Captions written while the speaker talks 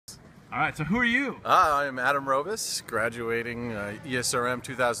All right, so who are you? I'm Adam Robus, graduating ESRM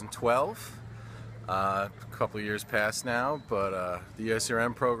 2012. A couple of years past now, but the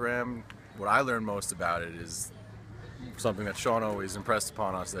ESRM program, what I learned most about it is something that Sean always impressed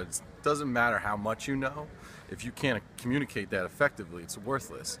upon us, that it doesn't matter how much you know, if you can't communicate that effectively, it's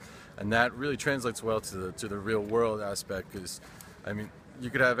worthless. And that really translates well to the real world aspect, because, I mean, you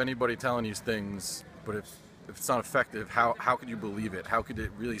could have anybody telling you things, but if it's not effective, how could you believe it? How could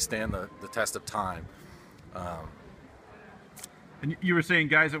it really stand the test of time? And you were saying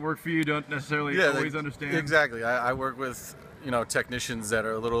guys that work for you don't necessarily always understand? Exactly. I work with technicians that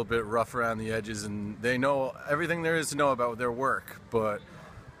are a little bit rough around the edges, and they know everything there is to know about their work, but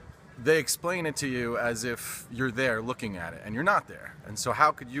they explain it to you as if you're there looking at it, and you're not there. And so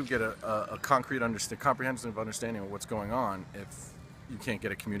how could you get a comprehensive understanding of what's going on if you can't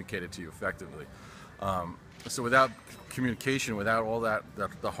get it communicated to you effectively? So without communication, without all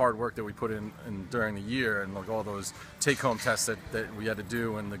the hard work that we put in during the year, and like all those take-home tests that we had to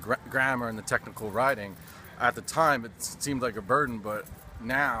do, and the grammar and the technical writing, at the time it seemed like a burden, but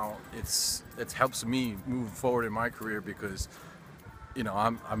now it helps me move forward in my career, because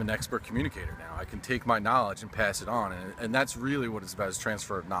I'm an expert communicator now. I can take my knowledge and pass it on, and that's really what it's about, is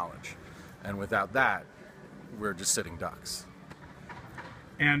transfer of knowledge. And without that, we're just sitting ducks.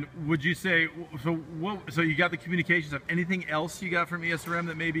 And would you say, so you got the communications of anything else you got from ESRM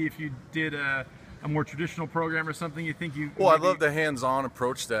that maybe if you did a more traditional program or something, you think you... Well, I love the hands-on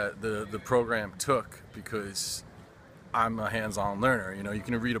approach that the program took, because I'm a hands-on learner. You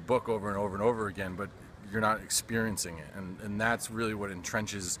can read a book over and over and over again, but you're not experiencing it. And that's really what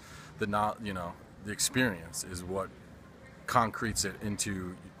entrenches the experience, is what concretes it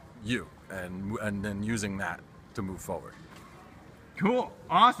into you, and then using that to move forward. Cool,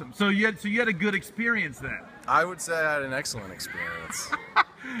 awesome. So you had a good experience then. I would say I had an excellent experience.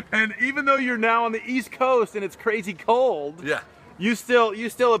 And even though you're now on the East Coast and it's crazy cold, yeah, you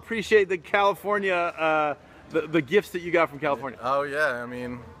still appreciate the California, the gifts that you got from California. Oh yeah, I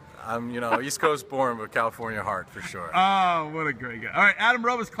mean, I'm East Coast born, but California heart for sure. Oh, what a great guy! All right, Adam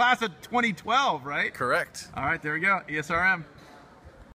Robus, class of 2012, right? Correct. All right, there we go. ESRM.